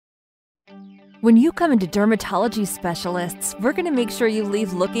When you come into dermatology specialists, we're going to make sure you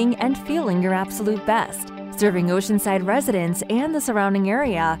leave looking and feeling your absolute best. Serving Oceanside residents and the surrounding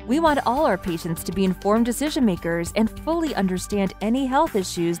area, we want all our patients to be informed decision makers and fully understand any health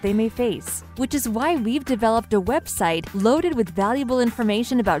issues they may face, which is why we've developed a website loaded with valuable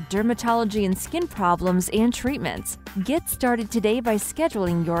information about dermatology and skin problems and treatments. Get started today by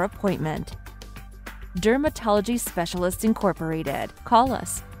scheduling your appointment. Dermatology Specialists Incorporated. Call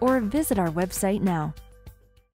us or visit our website now.